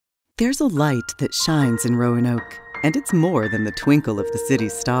There's a light that shines in Roanoke, and it's more than the twinkle of the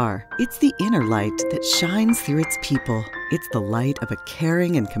city's star. It's the inner light that shines through its people. It's the light of a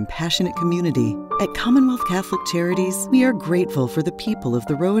caring and compassionate community. At Commonwealth Catholic Charities, we are grateful for the people of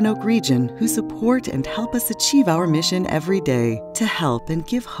the Roanoke region who support and help us achieve our mission every day to help and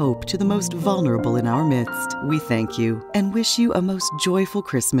give hope to the most vulnerable in our midst. We thank you and wish you a most joyful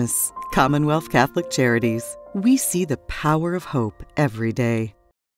Christmas. Commonwealth Catholic Charities. We see the power of hope every day.